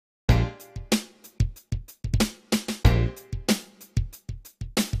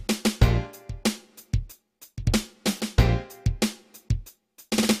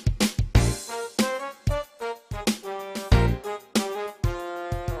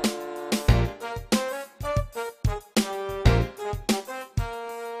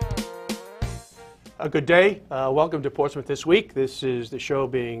A good day. Welcome to Portsmouth This Week. This is the show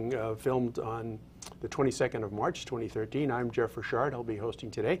being filmed on the 22nd of March, 2013. I'm Jeff Richard. I'll be hosting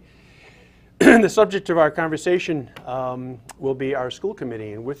today. The subject of our conversation will be our school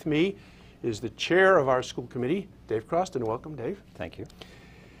committee, and with me is the chair of our school committee, Dave Croston. Welcome, Dave. Thank you.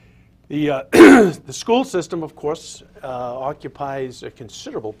 The school system, of course, occupies a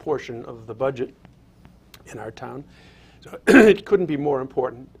considerable portion of the budget in our town, so it couldn't be more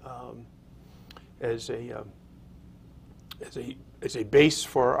important as a base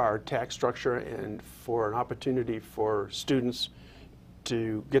for our tax structure and for an opportunity for students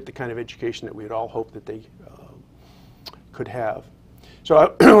to get the kind of education that we'd all hope that they could have.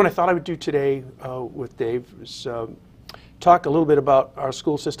 So what I thought I would do today with Dave is talk a little bit about our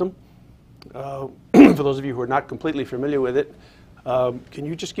school system. For those of you who are not completely familiar with it, can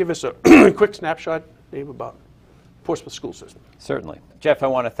you just give us a quick snapshot, Dave, about Portsmouth school system? Certainly. Jeff, I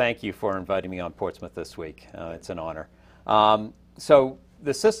want to thank you for inviting me on Portsmouth This Week. It's an honor. So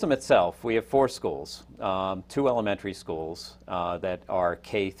the system itself, we have 4 schools, 2 elementary schools that are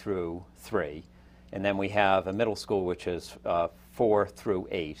K through 3, and then we have a middle school which is 4 through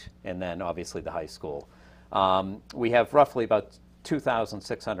 8, and then obviously the high school. We have roughly about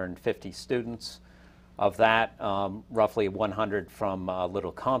 2,650 students. Of that, roughly 100 from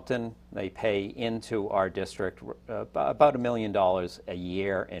Little Compton. They pay into our district about $1 million a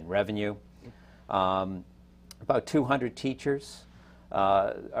year in revenue. About 200 teachers.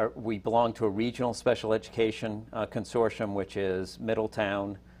 We belong to a regional special education consortium, which is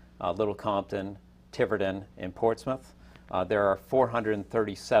Middletown, Little Compton, Tiverton, and Portsmouth. There are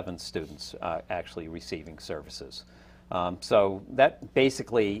 437 students actually receiving services. So that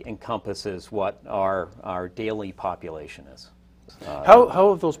basically encompasses what our daily population is. How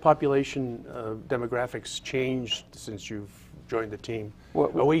have those population demographics changed since you've joined the team?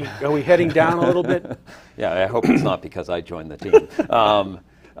 Are we heading down a little bit? Yeah, I hope it's not because I joined the team.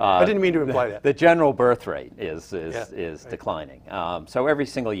 I didn't mean to imply that. The general birth rate is right. declining. So every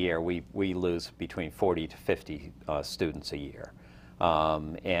single year we lose between 40 to 50 students a year.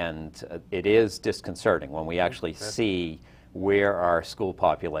 And it is disconcerting when we actually see where our school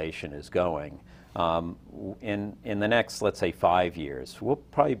population is going. In the next, let's say, 5 years, we'll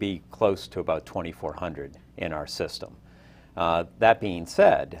probably be close to about 2,400 in our system. That being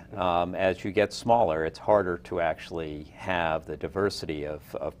said, as you get smaller, it's harder to actually have the diversity of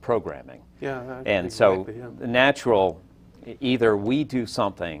programming. Yeah, and so the natural, either we do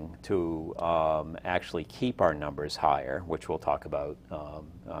something to actually keep our numbers higher, which we'll talk about,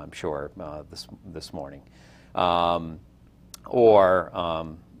 I'm sure, this morning, or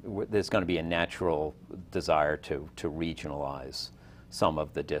there's going to be a natural desire to regionalize some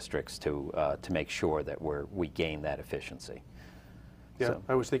of the districts to make sure that we gain that efficiency. Yeah, so.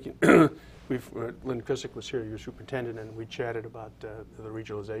 I was thinking, Lynn Krissick was here, your superintendent, and we chatted about the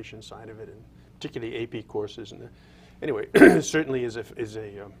regionalization side of it, and particularly AP courses. And anyway, it certainly is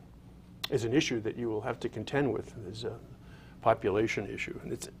an issue that you will have to contend with. There's a population issue,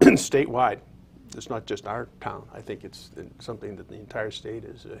 and it's statewide. It's not just our town. I think it's something that the entire state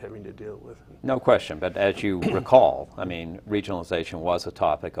is having to deal with. No question, but as you recall, I mean, regionalization was a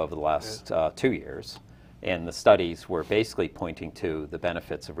topic over the last 2 years, and the studies were basically pointing to the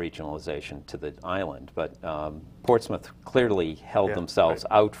benefits of regionalization to the island, but Portsmouth clearly held themselves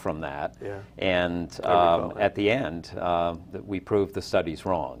out from that, and at the end, we proved the studies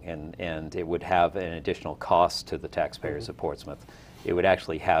wrong, and it would have an additional cost to the taxpayers of Portsmouth. It would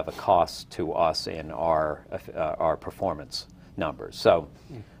actually have a cost to us in our performance numbers. So,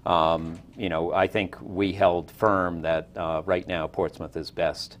 you know, I think we held firm that right now Portsmouth is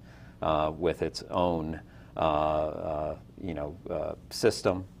best with its own,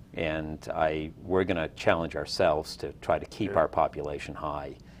 system, and we're going to challenge ourselves to try to keep our population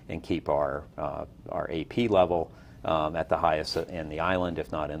high and keep our AP level at the highest in the island,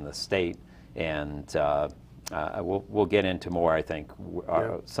 if not in the state, and. We'll get into more, I think,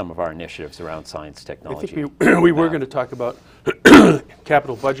 some of our initiatives around science technology. I think we were going to talk about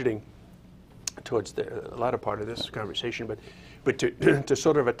capital budgeting towards the latter part of this conversation, but to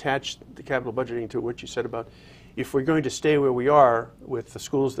sort of attach the capital budgeting to what you said about if we're going to stay where we are with the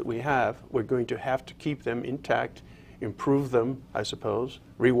schools that we have, we're going to have to keep them intact, improve them, I suppose,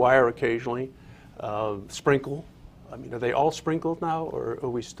 rewire occasionally, sprinkle. I mean, are they all sprinkled now, or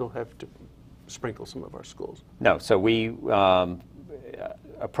we still have to sprinkle some of our schools? No, so we,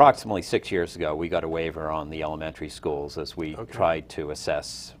 approximately 6 years ago, we got a waiver on the elementary schools as we tried to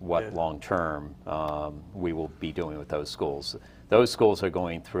assess what long-term we will be doing with those schools. Those schools are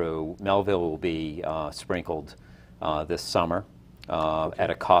going through, Melville will be sprinkled this summer, at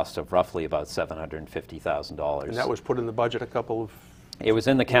a cost of roughly about $750,000. And that was put in the budget a couple of It was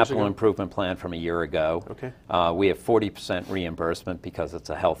in the capital ago? improvement plan from a year ago. Okay. We have 40% reimbursement because it's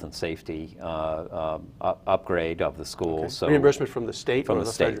a health and safety upgrade of the school. Okay. So Reimbursement from the state? from or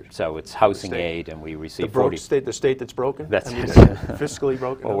the state. federal? So it's housing state. aid, and we receive The state that's broken? That's I mean, it. fiscally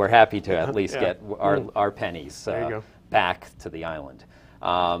broken? Well, we're happy to at least Yeah. get our pennies There you go. back to the island.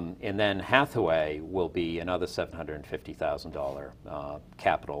 And then Hathaway will be another $750,000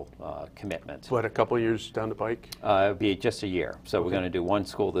 capital commitment. What, a couple of years down the pike? It'll be just a year. So we're Okay. going to do one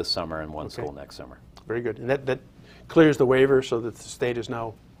school this summer and one Okay. school next summer. Very good. And that clears the waiver so that the state is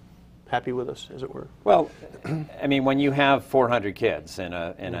now happy with us, as it were? Well, I mean, when you have 400 kids in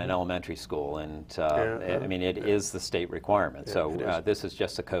an elementary school, and I mean, it is the state requirement. Yeah, So it is. this is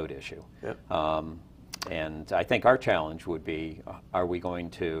just a code issue. Yeah. And I think our challenge would be, are we going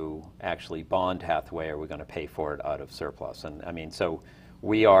to actually bond Hathaway, or are we going to pay for it out of surplus? And I mean, so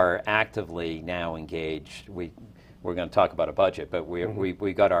we are actively now engaged. We're going to talk about a budget, but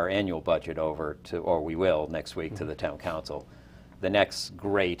we got our annual budget over to, or we will next week, to the town council. The next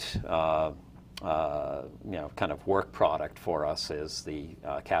great kind of work product for us is the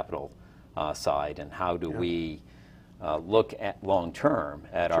capital side, and how do we look at long-term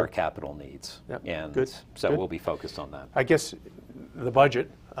at our capital needs. Yep. And Good. so Good. we'll be focused on that. I guess the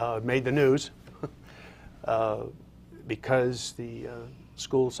budget made the news because the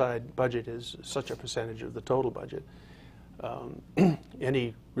school side budget is such a percentage of the total budget.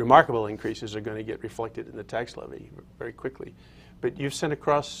 Any remarkable increases are going to get reflected in the tax levy very quickly. But you've sent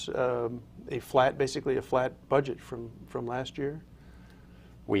across basically a flat budget from last year?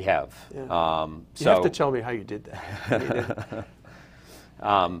 We have. Yeah. You have to tell me how you did that.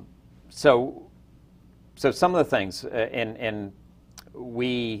 So some of the things, and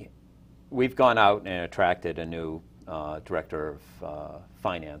we've gone out and attracted a new director of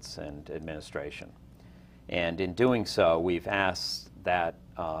finance and administration. And in doing so, we've asked that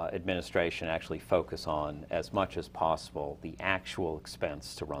administration actually focus on, as much as possible, the actual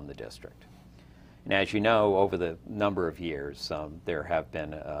expense to run the district. And as you know, over the number of years, there have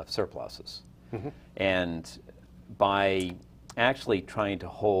been surpluses. And by actually trying to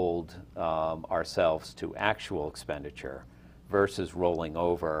hold ourselves to actual expenditure versus rolling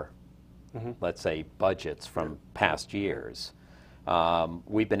over, let's say, budgets from past years,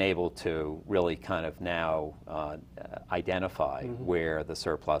 we've been able to really kind of now identify where the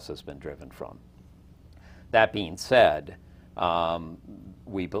surplus has been driven from. That being said,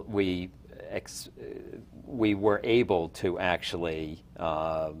 we were able to actually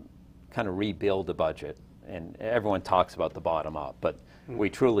kind of rebuild the budget. And everyone talks about the bottom up, but we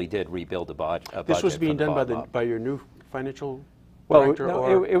truly did rebuild a budget. This was being from the done bottom up. by your new financial Well, director? no,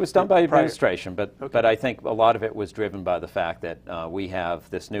 or it was done by prior? administration, but I think a lot of it was driven by the fact that we have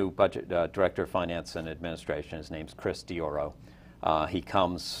this new budget director of finance and administration. His name's Chris Dioro. He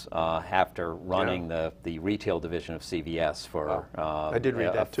comes after running the retail division of CVS for I did read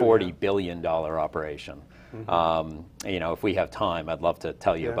a that too, $40 billion operation. You know, if we have time, I'd love to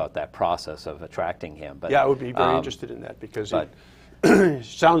tell you about that process of attracting him. But Yeah, I would be very interested in that, because it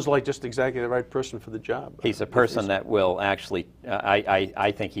sounds like just exactly the right person for the job. He's a person that will actually,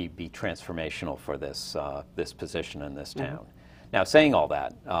 I think he'd be transformational for this, this position in this town. Now, saying all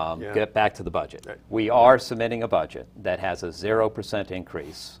that, get back to the budget. Right. We are submitting a budget that has a 0%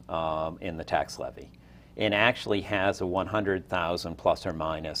 increase in the tax levy, and actually has a 100,000 plus or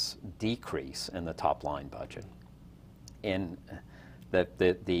minus decrease in the top line budget. In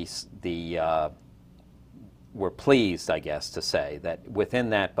we're pleased, I guess, to say that within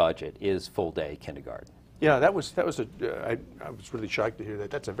that budget is full day kindergarten. Yeah, I was really shocked to hear that.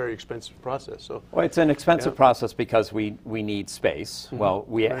 That's a very expensive process. So, Well, it's an expensive process because we need space. Well,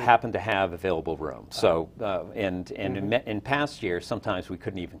 we happen to have available room. So, in past years, sometimes we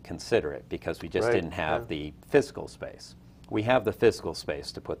couldn't even consider it because we just didn't have the physical space. We have the physical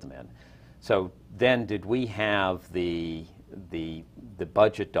space to put them in. So then, did we have the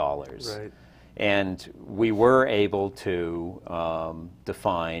budget dollars? Right. And we were able to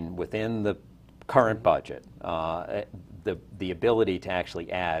define within the current budget the ability to actually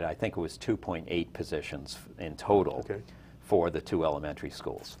add, I think it was 2.8 positions in total for the two elementary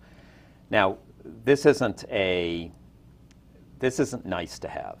schools. Now, this isn't nice to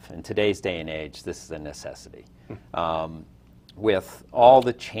have. In today's day and age, this is a necessity. With all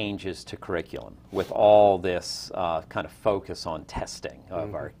the changes to curriculum, with all this kind of focus on testing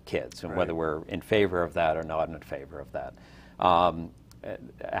of our kids, and whether we're in favor of that or not in favor of that,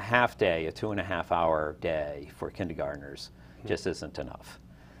 a half day, a 2.5 hour day for kindergartners just isn't enough.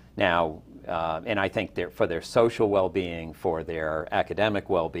 Now, and I think for their social well-being, for their academic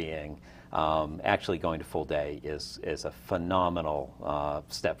well-being, actually going to full day is a phenomenal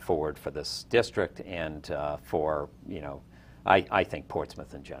step forward for this district and for, I think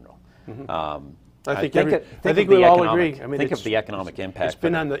Portsmouth in general. I think we all agree. I mean, think of the economic impact. It's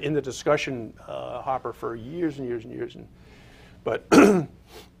been in the discussion hopper for years and years and years, but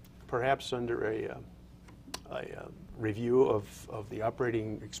perhaps under a review of the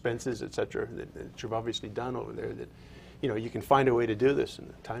operating expenses, et cetera, that you've obviously done over there, that you can find a way to do this, and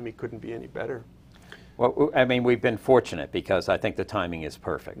the timing couldn't be any better. Well, I mean, we've been fortunate because I think the timing is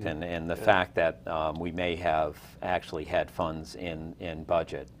perfect, and the fact that we may have actually had funds in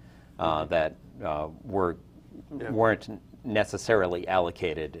budget that weren't necessarily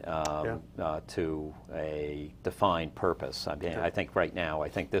allocated to a defined purpose. I mean, I think right now, I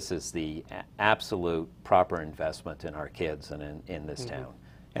think this is the absolute proper investment in our kids and in this town,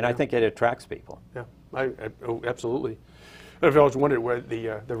 and I think it attracts people. Yeah, oh, absolutely. I've always wondered where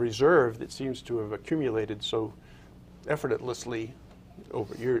the reserve that seems to have accumulated so effortlessly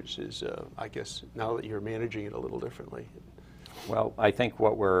over years is, I guess, now that you're managing it a little differently. Well, I think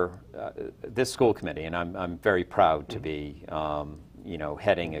what this school committee, and I'm very proud to be,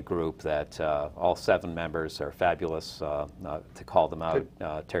 heading a group that all 7 members are fabulous. To call them out,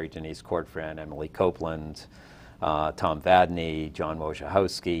 Terry Denise Courtfriend, Emily Copeland, Tom Vadney, John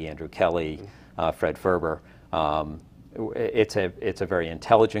Wojciechowski, Andrew Kelly, Fred Ferber. It's a very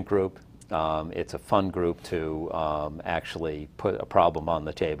intelligent group. It's a fun group to actually put a problem on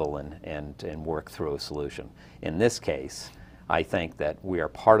the table and work through a solution. In this case, I think that we are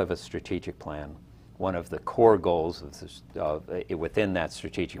part of a strategic plan. One of the core goals within that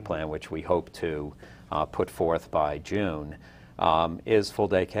strategic plan, which we hope to put forth by June, is full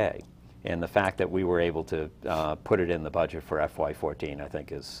day K. And the fact that we were able to put it in the budget for FY14, I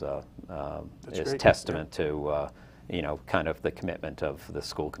think, is testament to kind of the commitment of the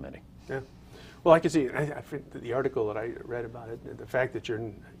school committee. Yeah. Well, I can see. I think the article that I read about it, the fact that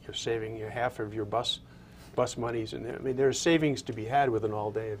you're saving half of your bus monies, and I mean, there's savings to be had with an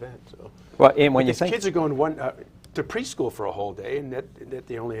all-day event. So, well, and when you think kids are going to preschool for a whole day, and that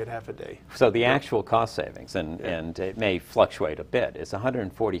they only had half a day. So the actual cost savings, and it may fluctuate a bit, is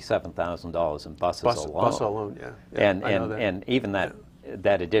 $147,000 in buses alone. Bus alone, yeah. And even that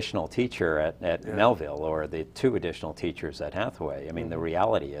additional teacher at Melville, or the 2 additional teachers at Hathaway, I mean, the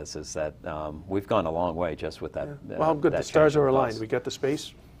reality is that we've gone a long way just with that. Well, good. The stars are aligned. We got the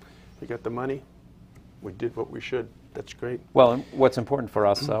space, we got the money. We did what we should. That's great. Well, and what's important for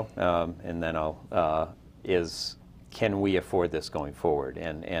us, though, and then is can we afford this going forward?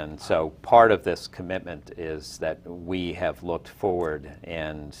 And so part of this commitment is that we have looked forward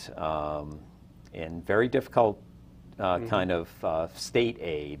and in very difficult kind of state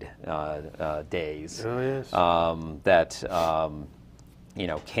aid days, that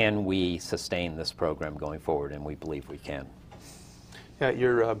can we sustain this program going forward? And we believe we can. Yeah,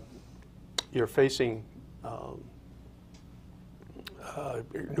 you're facing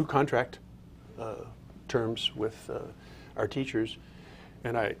new contract terms with our teachers,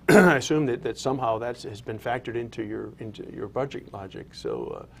 and I assume that somehow that has been factored into your budget logic.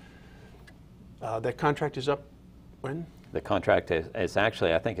 So that contract is up when? The contract is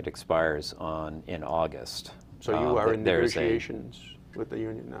actually, I think it expires in August. So you are in negotiations with the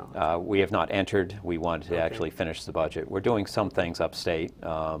union now? We have not entered. We wanted to actually finish the budget. We're doing some things upstate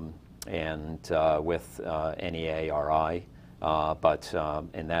and with NEARI,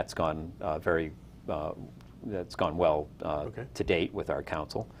 and that's gone that's gone well to date with our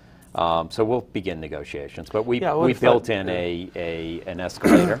council. So we'll begin negotiations, but we built in an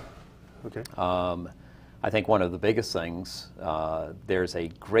escalator. Okay. I think one of the biggest things, there's a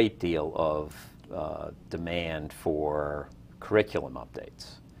great deal of demand for curriculum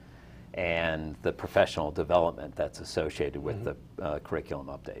updates and the professional development that's associated with the curriculum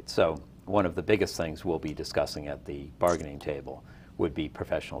updates. So one of the biggest things we'll be discussing at the bargaining table would be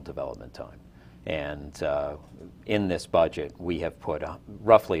professional development time. And in this budget, we have put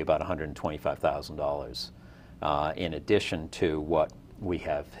roughly about $125,000 in addition to what we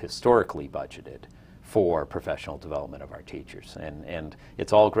have historically budgeted for professional development of our teachers. And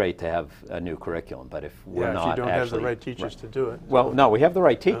it's all great to have a new curriculum, but if we're not if you don't have the actually right teachers to do it. Well, no, we have the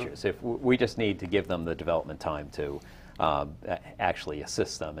right teachers. If we just need to give them the development time to actually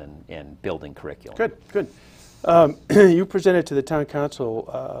assist them in building curriculum. Good. You presented to the town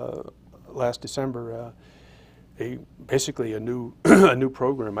council last December basically a new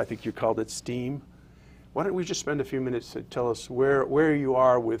program. I think you called it STEAM. Why don't we just spend a few minutes to tell us where you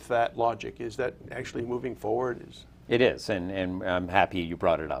are with that logic? Is that actually moving forward? It is, and I'm happy you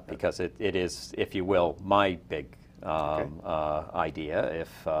brought it up because it is, if you will, my big idea.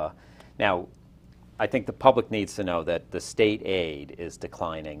 Now, I think the public needs to know that the state aid is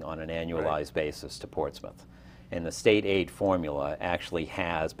declining on an annualized basis to Portsmouth. And the state aid formula actually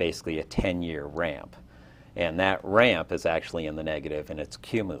has basically a 10-year ramp. And that ramp is actually in the negative, and it's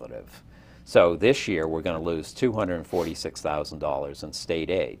cumulative. So this year we're going to lose $246,000 in state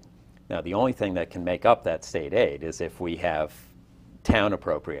aid. Now, the only thing that can make up that state aid is if we have town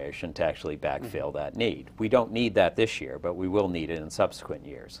appropriation to actually backfill that need. We don't need that this year, but we will need it in subsequent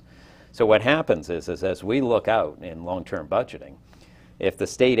years. So what happens is as we look out in long-term budgeting, if the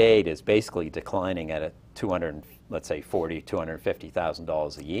state aid is basically declining at a let's say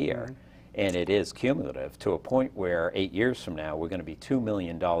 $250,000 a year, and it is cumulative to a point where 8 years from now we're going to be $2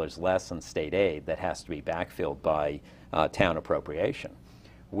 million less in state aid that has to be backfilled by town appropriation,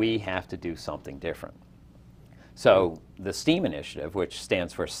 we have to do something different. So the STEAM initiative, which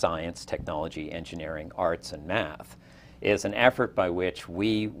stands for Science, Technology, Engineering, Arts, and Math, is an effort by which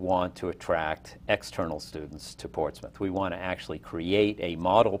we want to attract external students to Portsmouth. We want to actually create a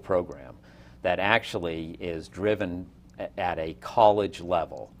model program that actually is driven at a college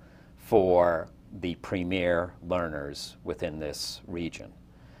level for the premier learners within this region.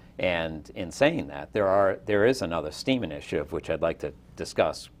 And in saying that, there is another STEAM initiative which I'd like to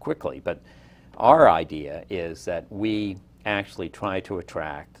discuss quickly, but our idea is that we actually try to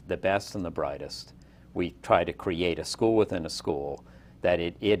attract the best and the brightest. We try to create a school within a school that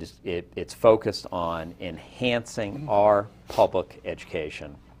it's focused on enhancing our public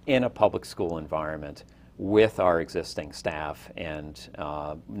education in a public school environment with our existing staff and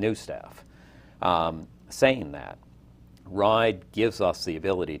new staff. Saying that, RIDE gives us the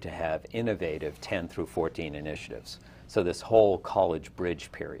ability to have innovative 10 through 14 initiatives. So this whole college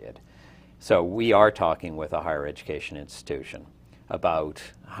bridge period. So we are talking with a higher education institution about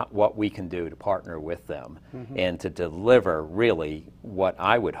what we can do to partner with them and to deliver really what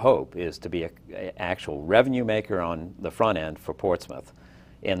I would hope is to be an actual revenue maker on the front end for Portsmouth,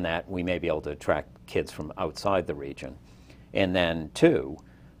 in that we may be able to attract kids from outside the region. And then two,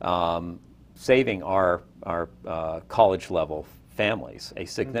 saving our college level families a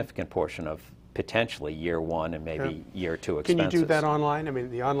significant portion of potentially year one and maybe year two expenses. Can you do that online? I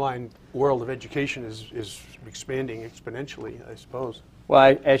mean, the online world of education is expanding exponentially, I suppose.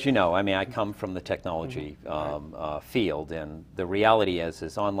 Well, as you know, I mean, I come from the technology field, and the reality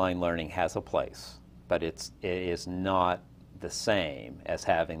is online learning has a place, but it is not the same as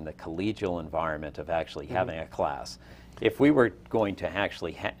having the collegial environment of actually having a class. If we were going to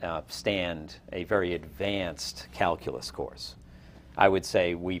actually stand a very advanced calculus course, I would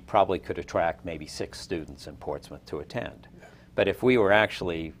say we probably could attract maybe 6 students in Portsmouth to attend. But if we were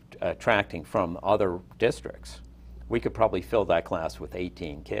actually attracting from other districts, we could probably fill that class with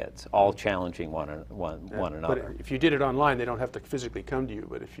 18 kids, all challenging one another. But if you did it online, they don't have to physically come to you.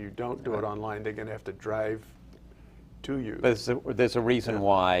 But if you don't do it online, they're going to have to drive to you. But there's a reason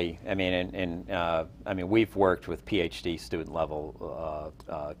why. I mean, I mean, we've worked with PhD student level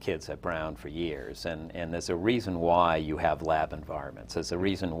kids at Brown for years, and there's a reason why you have lab environments. There's a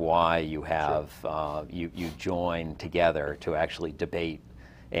reason why you have you join together to actually debate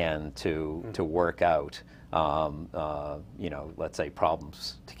and to work out you know, let's say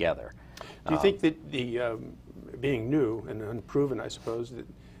problems together. Do you think that the being new and unproven, I suppose,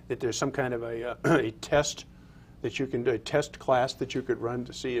 that there's some kind of a test that you can do, a test class that you could run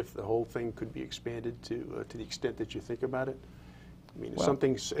to see if the whole thing could be expanded to the extent that you think about it? I mean, well,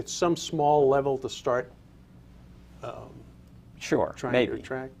 something at some small level to start. Sure, trying maybe. To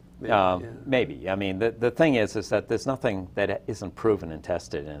attract. Maybe. I mean, the thing is that there's nothing that isn't proven and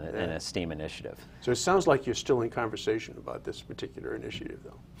tested in a STEAM initiative. So it sounds like you're still in conversation about this particular initiative,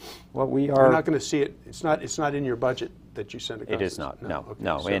 though. Well, we are. We're not going to see it. It's not in your budget that you sent across. It is not. No. Okay,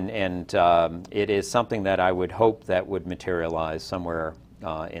 no. So. And it is something that I would hope that would materialize somewhere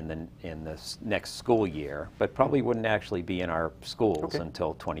in the next school year, but probably wouldn't actually be in our schools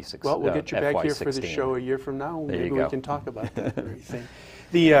until 2016. Well, we'll get you back here for the show a year from now. Maybe we can talk about that very thing.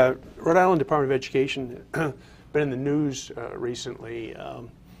 The Rhode Island Department of Education been in the news recently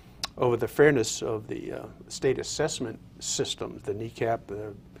over the fairness of the state assessment systems, the NECAP,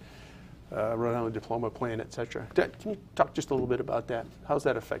 the Rhode Island Diploma Plan, et cetera. Can you talk just a little bit about that? How's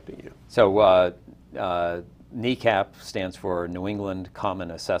that affecting you? So NECAP stands for New England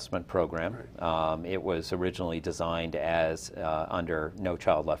Common Assessment Program. Right. It was originally designed as under No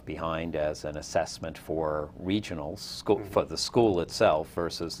Child Left Behind as an assessment for regional school, for the school itself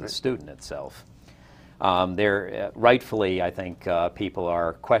versus the student itself. Rightfully, I think people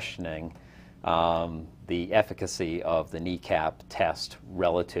are questioning the efficacy of the kneecap test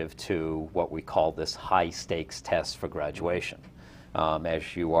relative to what we call this high-stakes test for graduation.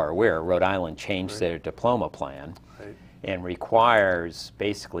 As you are aware, Rhode Island changed their diploma plan and requires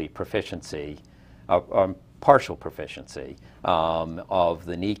basically proficiency, partial proficiency of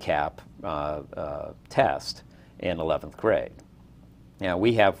the kneecap test in 11th grade. Now,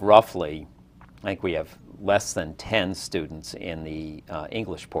 we have roughly, I think we have less than 10 students in the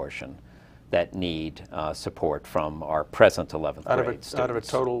English portion that need support from our present 11th grade students. Out of a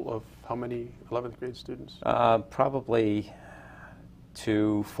total of how many 11th grade students? Probably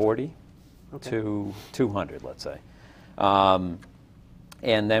 240 to 200, let's say.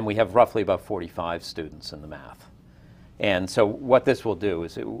 And then we have roughly about 45 students in the math. And so what this will do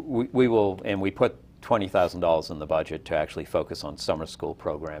is we will, and we put $20,000 in the budget to actually focus on summer school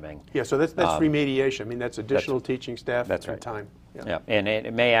programming. Yeah, so that's remediation. I mean, that's additional teaching staff and time. Yeah, and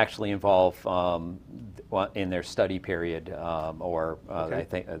it may actually involve in their study period, or I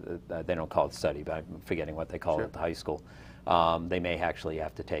think they don't call it study, but I'm forgetting what they call it at the high school. They may actually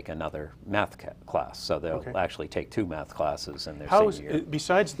have to take another math class, so they'll actually take 2 math classes in their senior year.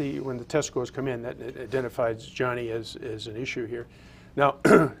 Besides when the test scores come in, that identifies Johnny as an issue here. Now,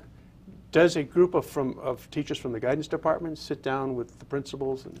 does a group of teachers from the guidance department sit down with the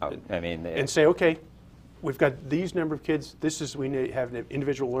principals and say, okay, we've got these number of kids, we need to have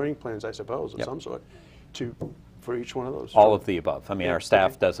individual learning plans, I suppose, of some sort, for each one of those? All of the above. I mean, our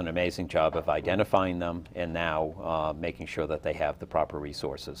staff does an amazing job of identifying them and now making sure that they have the proper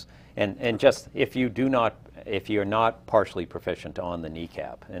resources. And just if you're not partially proficient on the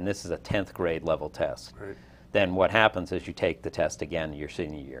kneecap, and this is a 10th grade level test, then what happens is you take the test again your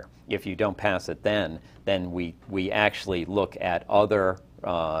senior year. If you don't pass it then we actually look at other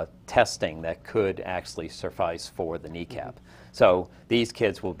testing that could actually suffice for the kneecap. So these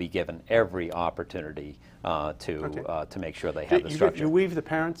kids will be given every opportunity to make sure they have the structure. You weave the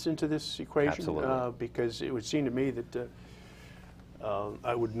parents into this equation? Absolutely. Because it would seem to me that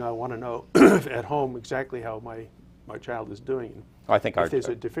I would now want to know at home exactly how my child is doing. I think if there's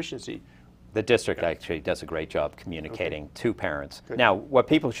a deficiency. The district actually does a great job communicating to parents. Now, what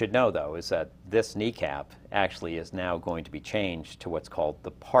people should know, though, is that this kneecap actually is now going to be changed to what's called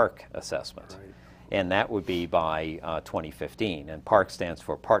the PARC assessment. And that would be by 2015. And PARC stands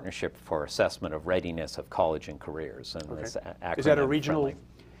for Partnership for Assessment of Readiness of College and Careers. And this acronym is that a regional friendly.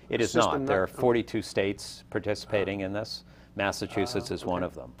 It is not. There are 42 states participating in this. Massachusetts is one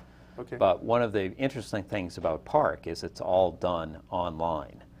of them. But one of the interesting things about PARC is it's all done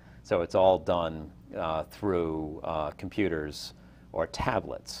online. So it's all done through computers or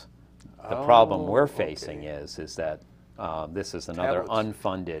tablets. The problem we're facing is that this is another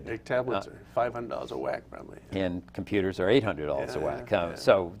unfunded. Big tablets are $500 a whack, probably. And computers are $800 a whack.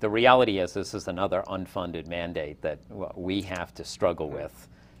 So the reality is this is another unfunded mandate that we have to struggle with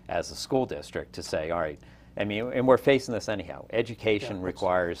as a school district to say, all right, I mean, and we're facing this anyhow. Education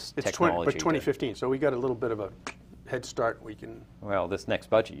requires technology. But 2015, so we got a little bit of a head start. We can. Well, this next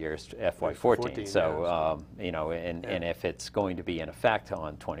budget year is FY14, so you know, and if it's going to be in effect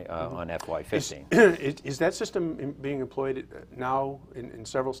on on FY15, is that system being employed now in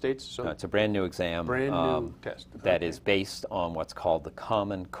several states? So it's a brand new exam, new test that is based on what's called the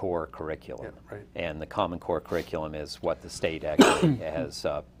Common Core curriculum, and the Common Core curriculum is what the state actually has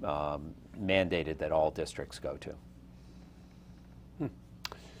mandated that all districts go to.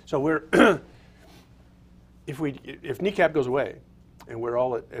 So we're. If kneecap goes away, and we're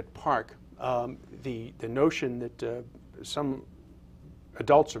all at PARC, the notion that some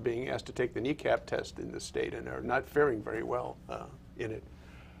adults are being asked to take the kneecap test in the state and are not faring very well in it,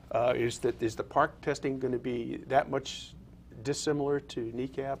 is the PARC testing going to be that much dissimilar to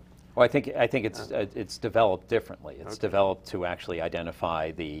kneecap? Well, I think it's developed differently. It's developed to actually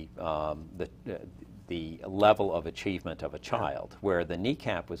identify the level of achievement of a child, where the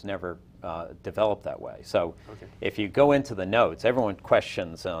kneecap was never developed that way. So if you go into the notes, everyone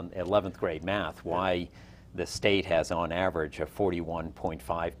questions on 11th grade math why the state has on average a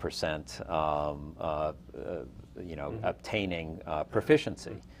 41.5% obtaining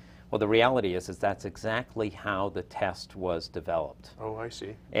proficiency. Well, the reality is that's exactly how the test was developed. Oh, I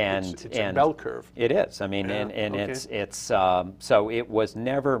see. And it's a bell curve. It is. I mean, it's so it was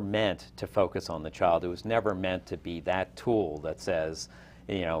never meant to focus on the child. It was never meant to be that tool that says,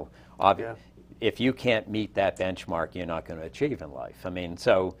 you know, if you can't meet that benchmark, you're not going to achieve in life. I mean,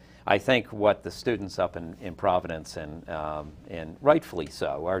 so I think what the students up in Providence and rightfully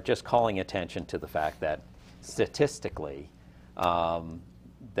so are just calling attention to the fact that statistically,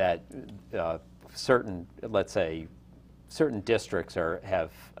 that certain, let's say, certain districts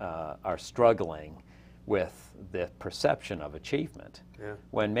are struggling with the perception of achievement,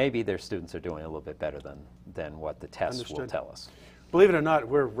 when maybe their students are doing a little bit better than what the tests will tell us. Believe it or not,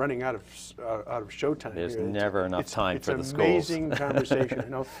 we're running out of showtime. There's here. never enough time for the schools. It's an amazing conversation, you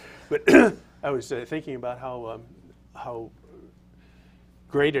know. But I was thinking about how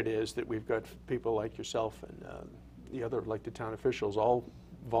great it is that we've got people like yourself and the other elected town officials, all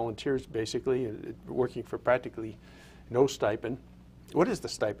volunteers basically, working for practically no stipend. What is the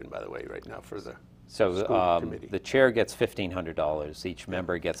stipend, by the way, right now for the school committee? The chair gets $1,500. Each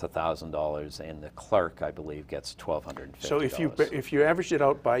member gets $1,000, and the clerk, I believe, gets $1,250. So if you average it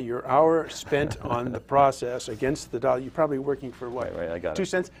out by your hour spent on the process against the dollar, you're probably working for what? Wait, I got 2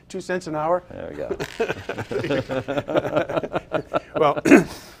 cents. 2 cents an hour. There we go. Well,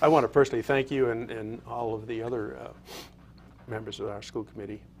 I want to personally thank you and all of the other members of our school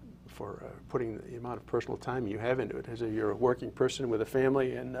committee for putting the amount of personal time you have into it. As you're a working person with a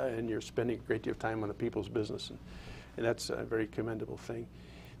family, and you're spending a great deal of time on the people's business, and that's a very commendable thing.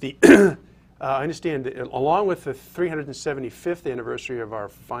 I understand that along with the 375th anniversary of our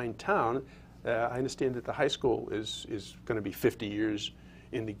fine town, I understand that the high school is going to be 50 years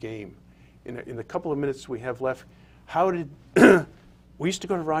in the game. In the couple of minutes we have left, how did we used to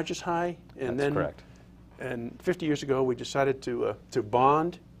go to Rogers High, and That's correct. And 50 years ago we decided to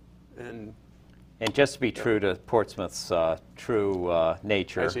bond. And just to be true to Portsmouth's true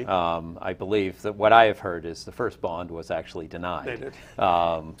nature, I I believe that what I have heard is the first bond was actually denied. They did.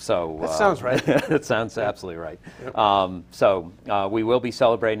 So that sounds right. It sounds absolutely right. Yep. We will be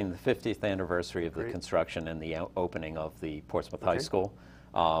celebrating the 50th anniversary of the construction and the opening of the Portsmouth High School.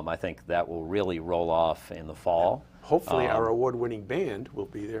 I think that will really roll off in the fall. Hopefully our award-winning band will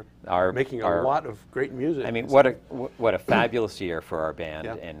be there making a lot of great music. I mean, what a fabulous year for our band,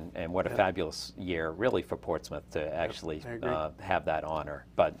 and what a fabulous year really for Portsmouth to actually have that honor.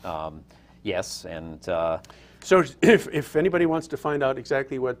 But yes, and so if anybody wants to find out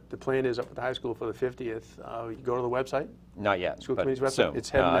exactly what the plan is up at the high school for the 50th, you go to the website? Not yet, School but committee's website? soon. It's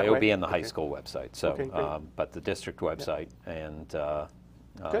heading that it'll way? be in the high school website. So, Okay, but the district website and.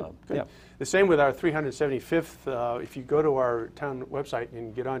 Good. Yeah. The same with our 375th. If you go to our town website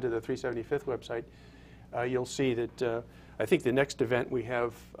and get onto the 375th website, you'll see that I think the next event we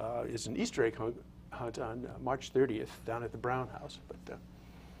have is an Easter egg hunt on March 30th down at the Brown House. But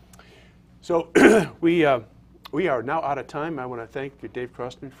so we are now out of time. I want to thank Dave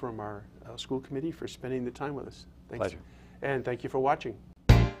Croston from our school committee for spending the time with us. Thanks. Pleasure. And thank you for watching.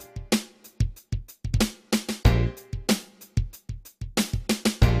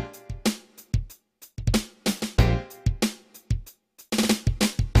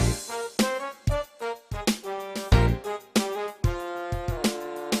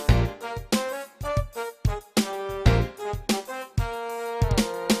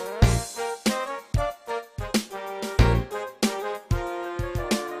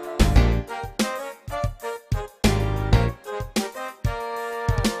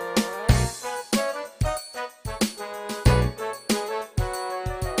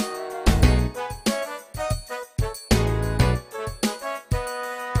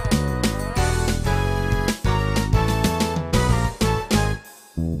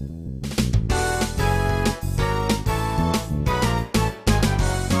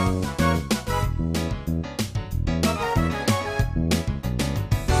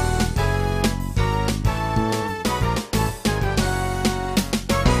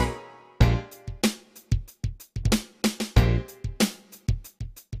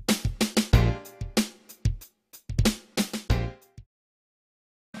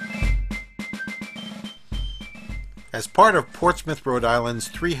 As part of Portsmouth, Rhode Island's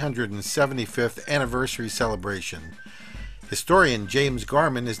 375th anniversary celebration, historian James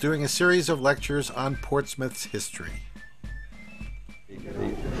Garman is doing a series of lectures on Portsmouth's history.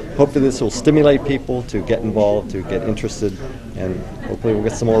 Hopefully this will stimulate people to get involved, to get interested, and hopefully we'll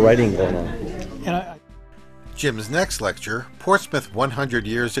get some more writing going on. Jim's next lecture, Portsmouth 100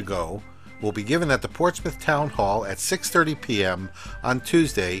 Years Ago, will be given at the Portsmouth Town Hall at 6:30 p.m. on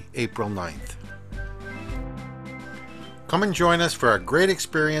Tuesday, April 9th. Come and join us for a great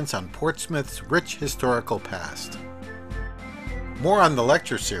experience on Portsmouth's rich historical past. More on the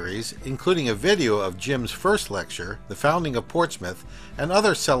lecture series, including a video of Jim's first lecture, The Founding of Portsmouth, and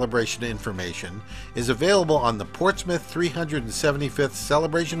other celebration information, is available on the Portsmouth 375th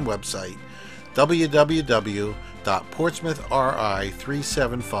Celebration website,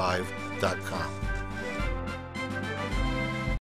 www.portsmouthri375.com.